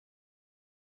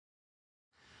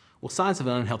Well, signs of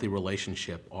an unhealthy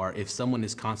relationship are if someone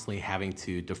is constantly having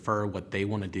to defer what they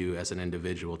want to do as an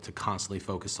individual to constantly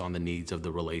focus on the needs of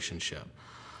the relationship.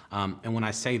 And when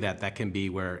I say that, that can be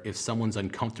where if someone's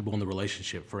uncomfortable in the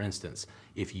relationship, for instance,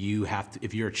 if you're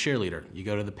a cheerleader, you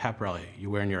go to the pep rally, you're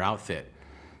wearing your outfit,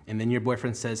 and then your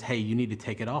boyfriend says, hey, you need to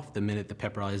take it off the minute the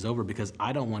pep rally is over because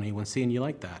I don't want anyone seeing you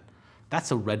like that.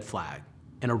 That's a red flag.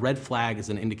 And a red flag is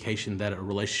an indication that a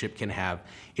relationship can have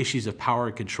issues of power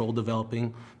and control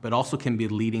developing, but also can be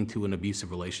leading to an abusive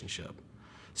relationship.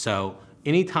 So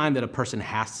anytime that a person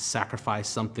has to sacrifice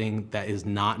something that is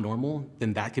not normal,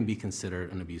 then that can be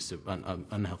considered an abusive,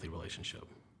 unhealthy relationship.